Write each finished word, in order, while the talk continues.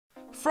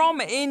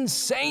From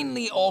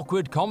insanely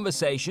awkward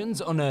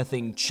conversations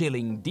unearthing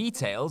chilling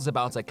details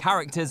about a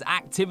character's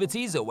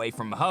activities away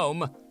from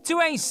home, to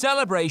a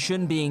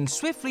celebration being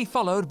swiftly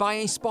followed by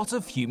a spot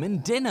of human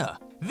dinner,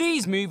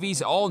 these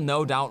movies all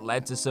no doubt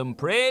led to some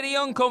pretty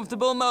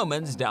uncomfortable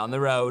moments down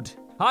the road.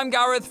 I'm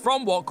Gareth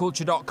from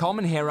Whatculture.com,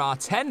 and here are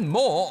 10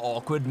 more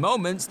awkward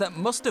moments that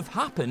must have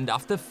happened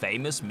after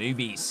famous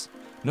movies.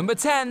 Number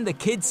 10, the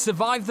kids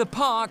survive the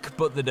park,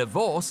 but the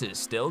divorce is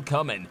still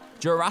coming.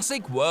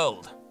 Jurassic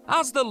World.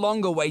 As the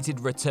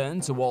long-awaited return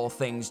to all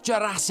things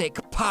Jurassic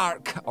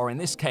Park, or in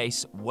this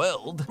case,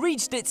 World,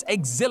 reached its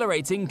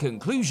exhilarating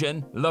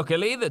conclusion,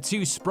 luckily the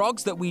two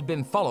sprogs that we'd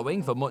been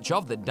following for much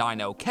of the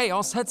dino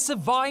chaos had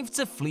survived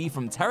to flee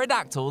from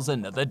pterodactyls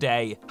another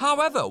day.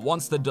 However,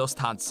 once the dust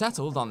had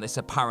settled on this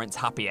apparent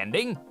happy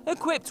ending,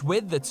 equipped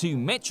with the two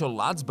Mitchell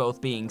lads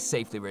both being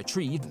safely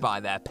retrieved by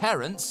their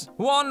parents,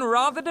 one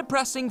rather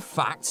depressing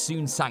fact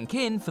soon sank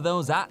in for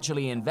those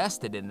actually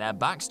invested in their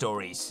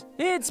backstories.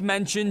 It's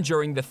mentioned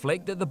during the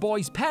flick that the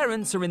boys'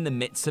 parents are in the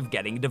midst of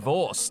getting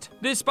divorced.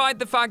 Despite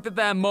the fact that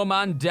their mum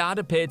and dad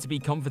appear to be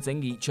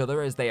comforting each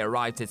other as they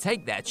arrive to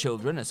take their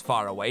children as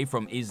far away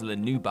from Isla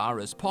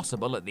Nublar as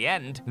possible at the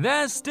end,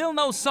 there's still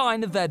no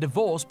sign of their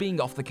divorce being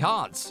off the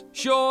cards.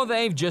 Sure,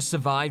 they've just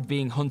survived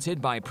being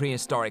hunted by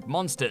prehistoric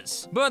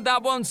monsters, but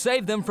that won't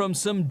save them from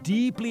some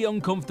deeply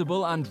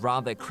uncomfortable and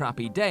rather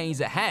crappy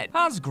days ahead,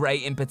 as Gray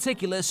in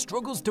particular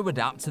struggles to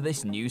adapt to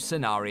this new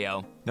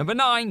scenario. Number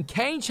 9,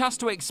 Cage has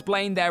to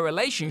explain their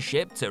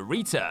relationship to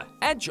Rita,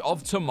 Edge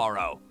of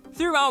Tomorrow.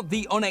 Throughout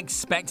the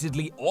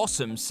unexpectedly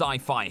awesome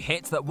sci-fi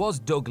hit that was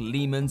Doug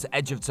Liman's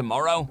Edge of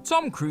Tomorrow,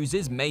 Tom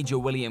Cruise's Major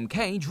William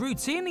Cage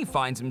routinely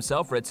finds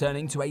himself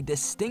returning to a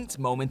distinct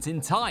moment in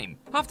time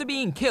after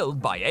being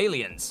killed by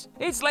aliens.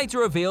 It's later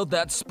revealed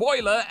that,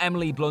 spoiler,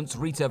 Emily Blunt's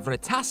Rita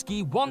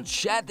Vrataski once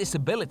shared this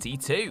ability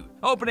too,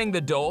 opening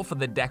the door for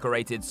the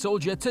decorated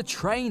soldier to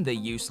train the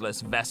useless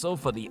vessel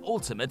for the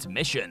ultimate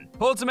mission.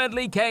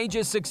 Ultimately, Cage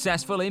is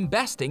successful in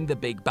besting the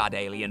big bad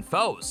alien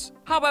foes.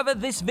 However,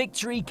 this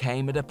victory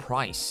came at a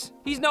price.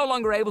 He's no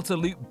longer able to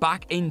loop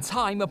back in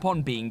time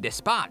upon being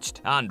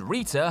dispatched, and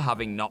Rita,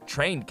 having not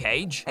trained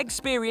Cage,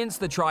 experienced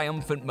the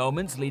triumphant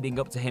moments leading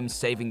up to him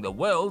saving the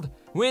world,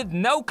 with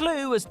no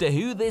clue as to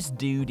who this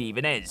dude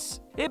even is.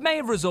 It may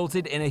have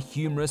resulted in a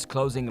humorous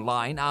closing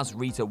line as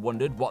Rita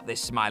wondered what this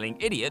smiling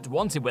idiot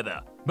wanted with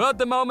her, but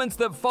the moments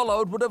that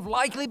followed would have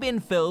likely been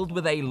filled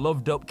with a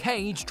loved-up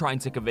Cage trying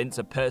to convince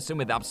a person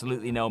with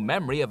absolutely no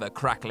memory of a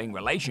crackling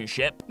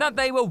relationship that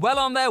they were well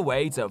on their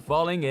way to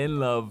falling in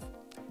love.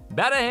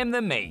 Better him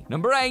than me.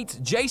 Number 8,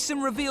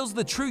 Jason reveals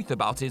the truth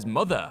about his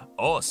mother,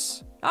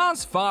 Us.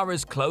 As far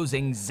as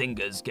closing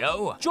zingers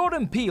go,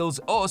 Jordan Peele's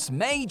Us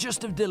may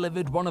just have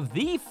delivered one of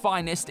the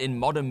finest in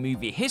modern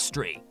movie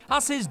history,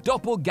 as his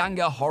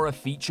doppelganger horror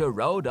feature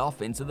rode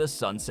off into the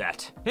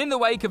sunset. In the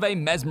wake of a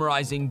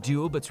mesmerizing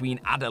duel between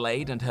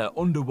Adelaide and her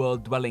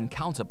underworld-dwelling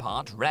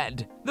counterpart,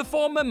 Red, the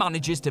former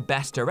manages to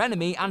best her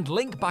enemy and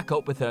link back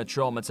up with her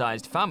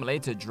traumatized family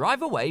to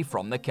drive away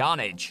from the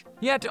carnage.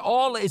 Yet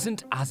all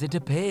isn't as it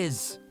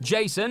appears.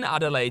 Jason,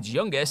 Adelaide's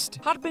youngest,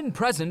 had been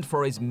present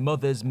for his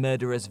mother's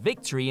murderous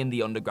victory in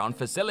the underground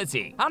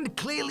facility, and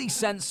clearly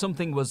sensed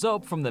something was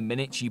up from the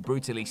minute she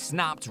brutally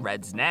snapped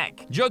Red's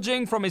neck.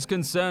 Judging from his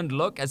concerned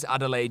look as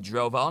Adelaide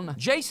drove on,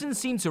 Jason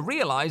seemed to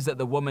realize that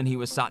the woman he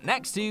was sat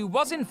next to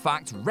was in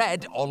fact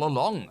Red all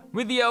along,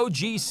 with the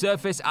OG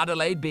Surface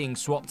Adelaide being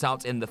swapped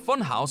out in the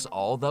funhouse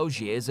all those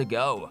years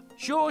ago.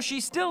 Sure,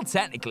 she's still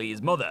technically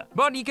his mother,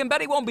 but you can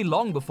bet it won't be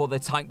long before the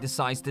type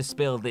decides to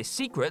spill this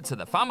secret to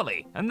the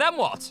family. And then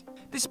what?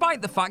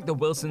 Despite the fact the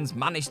Wilsons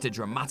managed to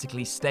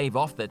dramatically stave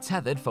off the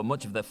tethered for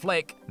much of the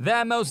flick,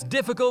 their most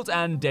difficult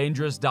and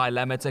dangerous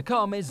dilemma to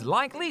come is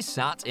likely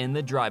sat in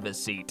the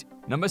driver's seat.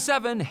 Number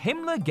 7,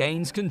 Himmler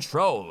gains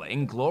control,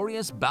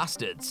 Inglourious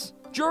Bastards.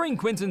 During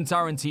Quentin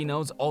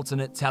Tarantino's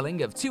alternate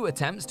telling of 2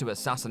 attempts to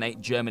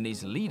assassinate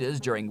Germany's leaders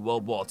during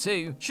World War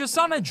II,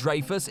 Shosanna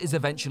Dreyfus is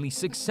eventually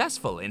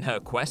successful in her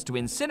quest to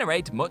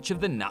incinerate much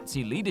of the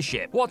Nazi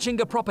leadership,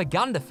 watching a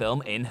propaganda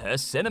film in her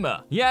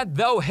cinema. Yet,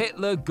 though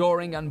Hitler,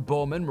 Göring, and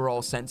Bormann were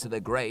all sent to the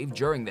grave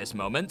during this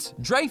moment,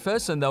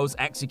 Dreyfus and those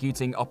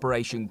executing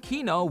Operation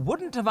Kino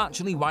wouldn't have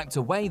actually wiped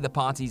away the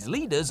party's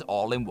leaders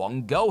all in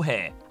one go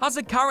here, as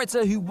a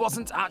character who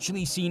wasn't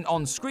actually seen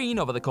on screen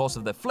over the course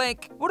of the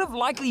flick would have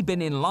likely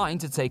been in line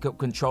to take up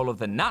control of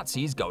the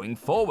Nazis going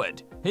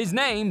forward, his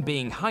name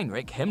being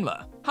Heinrich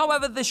Himmler.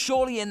 However, the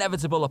surely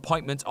inevitable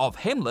appointment of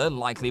Himmler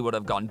likely would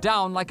have gone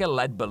down like a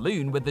lead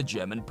balloon with the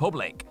German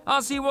public,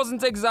 as he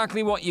wasn't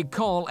exactly what you'd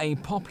call a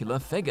popular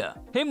figure.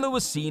 Himmler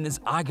was seen as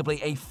arguably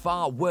a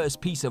far worse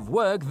piece of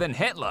work than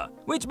Hitler,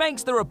 which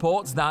makes the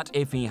reports that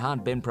if he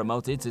had been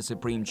promoted to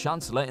Supreme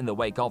Chancellor in the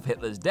wake of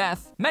Hitler's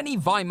death, many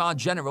Weimar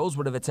generals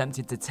would have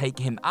attempted to take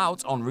him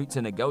out en route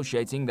to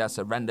negotiating their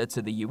surrender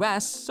to the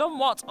US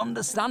somewhat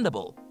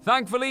understandable.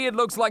 Thankfully, it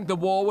looks like the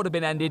war would have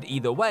been ended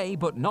either way,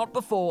 but not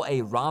before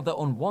a rather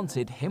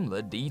unwanted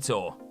Himmler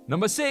detour.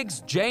 Number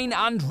 6, Jane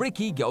and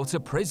Ricky go to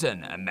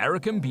prison,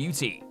 American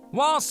Beauty.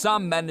 While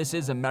Sam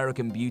Mendes'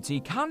 American Beauty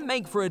can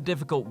make for a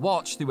difficult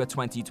watch through a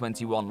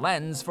 2021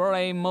 lens for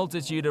a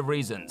multitude of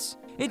reasons,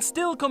 it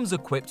still comes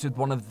equipped with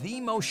one of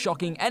the most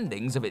shocking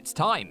endings of its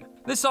time.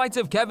 The sight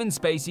of Kevin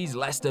Spacey's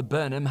Lester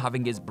Burnham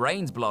having his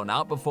brains blown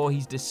out before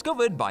he's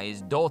discovered by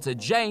his daughter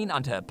Jane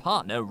and her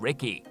partner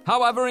Ricky.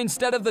 However,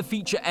 instead of the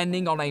feature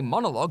ending on a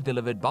monologue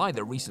delivered by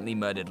the recently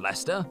murdered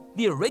Lester,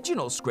 the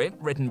original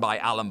script, written by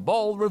Alan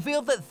Ball,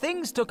 revealed that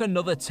things took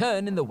another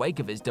turn in the wake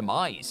of his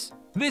demise.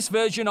 This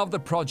version of the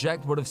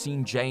project would have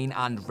seen Jane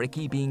and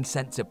Ricky being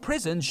sent to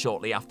prison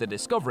shortly after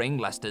discovering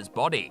Lester's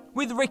body,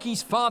 with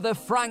Ricky's father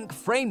Frank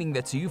framing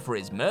the two for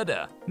his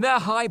murder. Their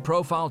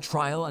high-profile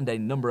trial and a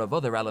number of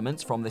other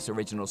elements from this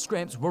original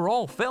script were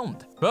all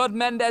filmed, but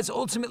Mendes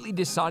ultimately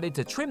decided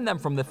to trim them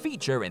from the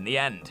feature in the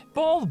end.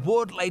 Ball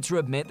would later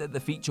admit that the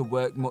feature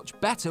worked much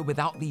better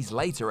without these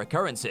later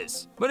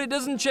occurrences, but it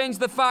doesn't change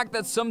the fact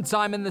that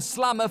sometime in the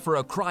slammer for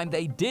a crime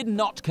they did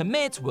not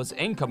commit was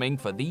incoming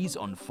for these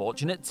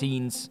unfortunate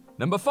teens.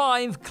 Number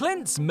 5.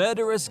 Clint's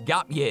Murderous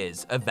Gap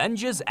Years,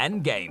 Avengers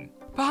Endgame.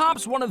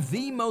 Perhaps one of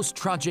the most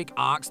tragic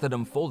arcs that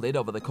unfolded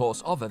over the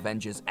course of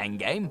Avengers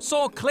Endgame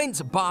saw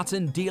Clint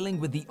Barton dealing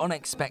with the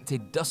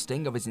unexpected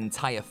dusting of his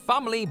entire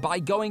family by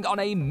going on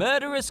a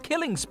murderous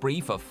killing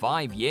spree for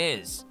 5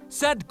 years.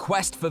 Said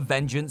quest for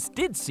vengeance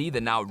did see the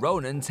now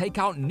Ronin take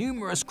out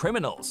numerous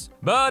criminals,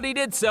 but he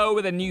did so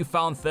with a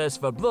newfound thirst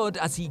for blood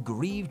as he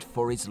grieved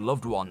for his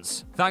loved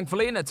ones.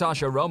 Thankfully,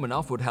 Natasha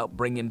Romanoff would help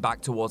bring him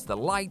back towards the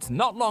light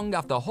not long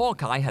after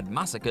Hawkeye had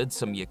massacred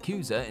some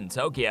Yakuza in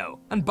Tokyo,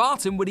 and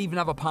Barton would even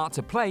have a part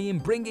to play in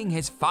bringing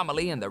his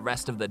family and the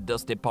rest of the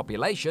dusted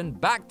population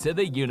back to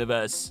the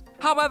universe.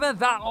 However,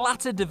 that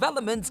latter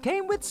development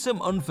came with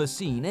some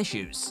unforeseen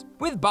issues.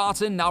 With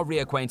Barton now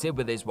reacquainted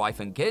with his wife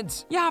and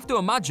kids, you have to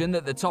imagine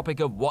that the topic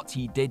of what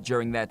he did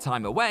during their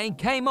time away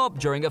came up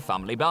during a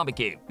family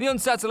barbecue. The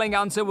unsettling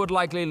answer would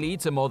likely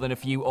lead to more than a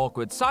few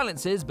awkward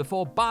silences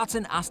before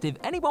Barton asked if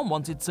anyone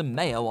wanted some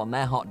mayo on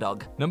their hot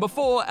dog. Number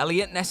 4.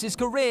 Elliot Ness's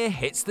career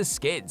hits the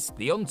skids,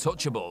 The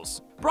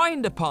Untouchables.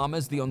 Brian De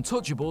Palma's The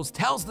Untouchables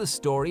tells the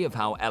story of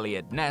how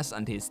Elliot Ness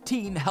and his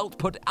team helped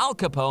put Al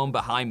Capone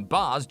behind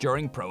bars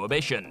during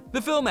Prohibition.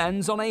 The film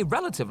ends on a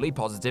relatively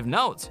positive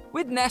note,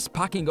 with Ness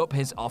packing up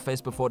his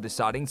office before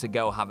deciding to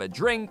go have a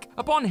drink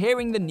upon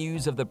hearing the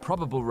news of the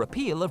probable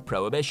repeal of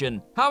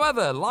Prohibition.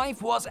 However,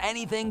 life was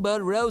anything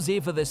but rosy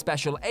for the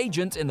special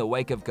agent in the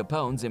wake of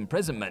Capone's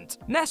imprisonment.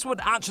 Ness would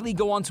actually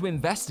go on to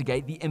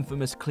investigate the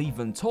infamous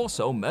Cleveland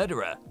Torso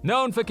murderer,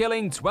 known for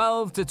killing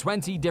 12 to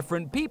 20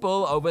 different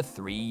people over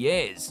 3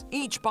 years,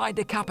 each by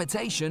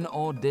decapitation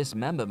or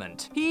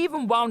dismemberment. He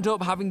even wound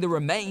up having the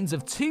remains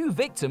of 2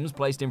 victims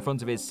placed in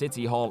front of his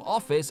City Hall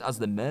office as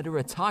the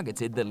murderer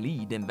targeted the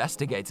lead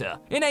investigator.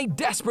 In a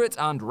desperate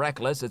and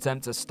reckless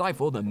attempt to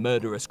stifle the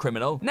murderous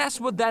criminal, Ness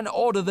would then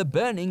order the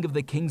burning of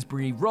the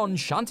Kingsbury Run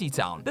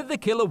shantytown that the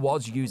killer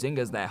was using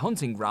as their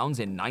hunting grounds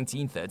in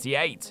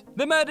 1938.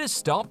 The murders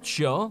stopped,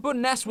 sure, but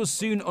Ness was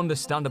soon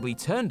understandably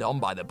turned on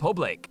by the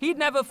public. He'd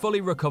never fully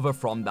recover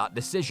from that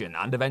decision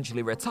and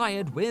eventually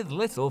retired with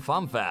little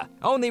fanfare,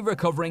 only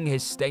recovering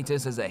his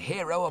status as a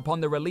hero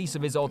upon the release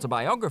of his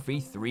autobiography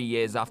 3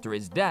 years after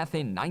his death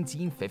in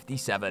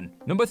 1957.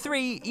 Number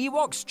 3.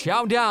 Ewoks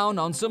chow down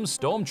on some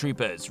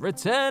stormtroopers,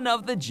 Return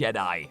of the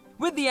Jedi.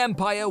 With the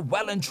Empire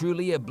well and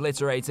truly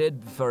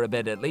obliterated, for a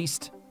bit at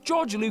least,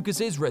 George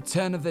Lucas's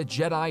Return of the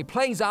Jedi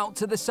plays out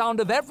to the sound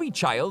of every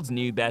child's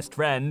new best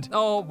friend,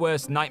 or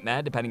worst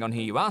nightmare depending on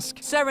who you ask,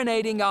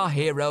 serenading our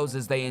heroes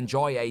as they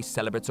enjoy a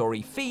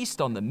celebratory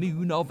feast on the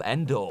moon of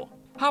Endor.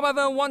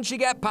 However, once you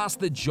get past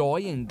the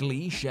joy and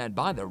glee shared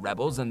by the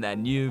rebels and their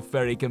new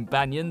furry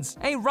companions,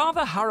 a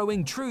rather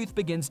harrowing truth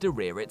begins to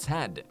rear its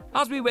head.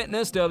 As we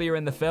witnessed earlier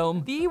in the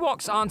film, the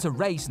Ewoks aren't a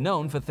race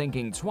known for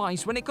thinking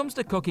twice when it comes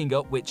to cooking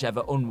up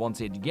whichever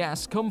unwanted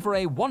guests come for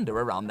a wander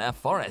around their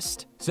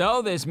forest.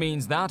 So this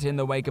means that in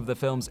the wake of the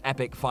film's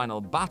epic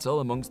final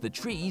battle amongst the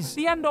trees,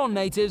 the Endor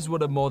natives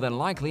would have more than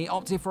likely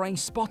opted for a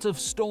spot of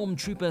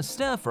stormtrooper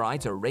stir-fry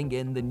to ring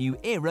in the new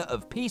era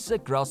of peace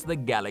across the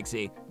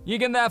galaxy. You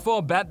can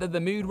therefore bet that the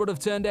mood would have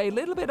turned a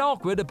little bit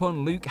awkward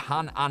upon Luke,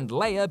 Han, and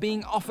Leia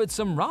being offered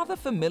some rather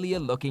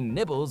familiar-looking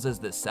nibbles as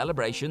the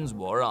celebrations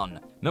wore on.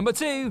 Number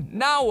 2.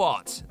 Now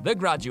what? The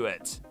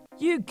Graduate.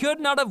 You could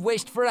not have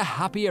wished for a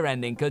happier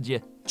ending, could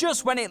you?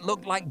 Just when it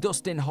looked like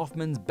Dustin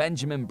Hoffman's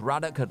Benjamin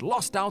Braddock had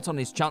lost out on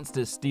his chance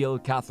to steal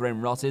Catherine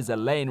Ross's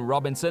Elaine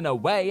Robinson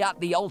away at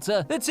the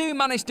altar, the two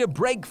managed to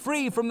break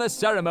free from the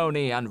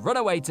ceremony and run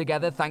away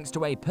together thanks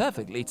to a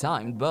perfectly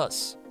timed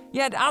bus.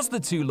 Yet as the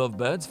two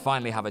lovebirds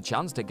finally have a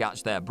chance to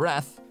catch their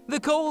breath, the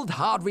cold,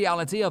 hard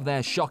reality of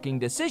their shocking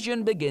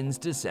decision begins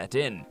to set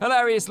in.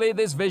 Hilariously,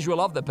 this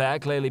visual of the pair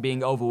clearly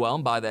being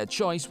overwhelmed by their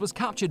choice was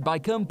captured by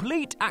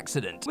complete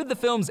accident, with the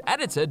film's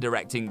editor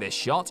directing this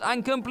shot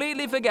and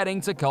completely forgetting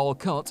to call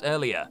cut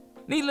earlier.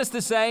 Needless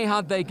to say,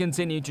 had they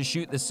continued to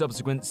shoot the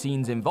subsequent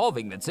scenes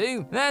involving the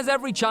two, there's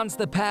every chance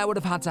the pair would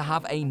have had to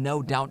have a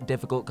no doubt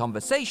difficult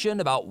conversation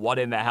about what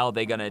in the hell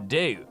they're gonna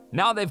do.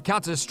 Now they've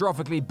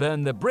catastrophically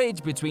burned the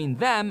bridge between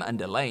them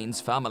and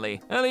Elaine's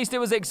family. At least it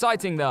was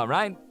exciting though,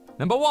 right?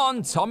 Number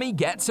 1, Tommy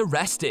gets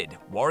arrested.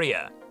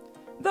 Warrior.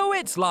 Though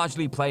it's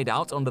largely played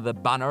out under the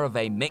banner of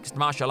a mixed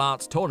martial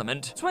arts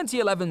tournament,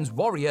 2011's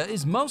Warrior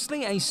is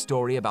mostly a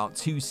story about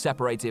two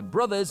separated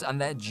brothers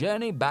and their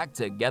journey back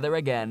together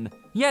again.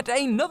 Yet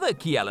another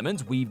key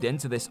element weaved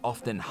into this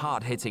often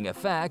hard-hitting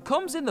affair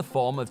comes in the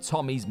form of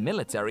Tommy's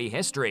military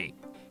history.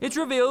 It's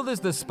revealed as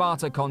the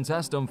Sparta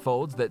contest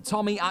unfolds that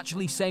Tommy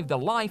actually saved the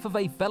life of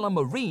a fellow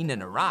Marine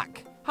in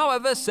Iraq.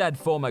 However, said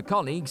former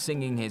colleague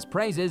singing his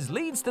praises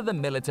leads to the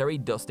military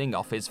dusting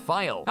off his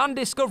file and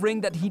discovering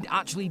that he'd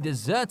actually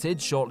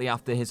deserted shortly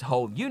after his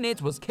whole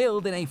unit was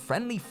killed in a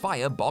friendly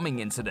fire bombing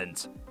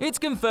incident. It's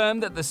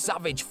confirmed that the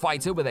savage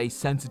fighter with a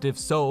sensitive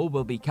soul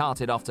will be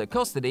carted off to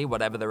custody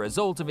whatever the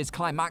result of his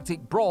climactic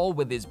brawl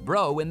with his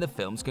bro in the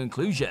film's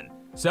conclusion.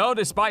 So,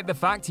 despite the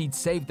fact he'd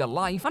saved a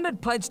life and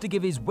had pledged to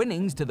give his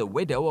winnings to the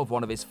widow of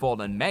one of his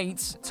fallen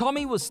mates,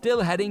 Tommy was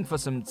still heading for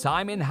some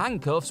time in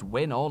handcuffs,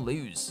 win or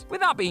lose.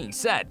 With that being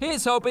said,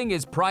 here's hoping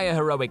his prior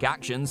heroic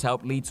actions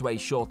help lead to a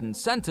shortened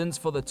sentence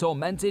for the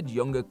tormented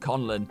younger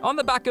Conlon, on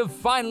the back of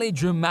finally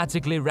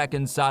dramatically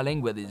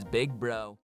reconciling with his big bro.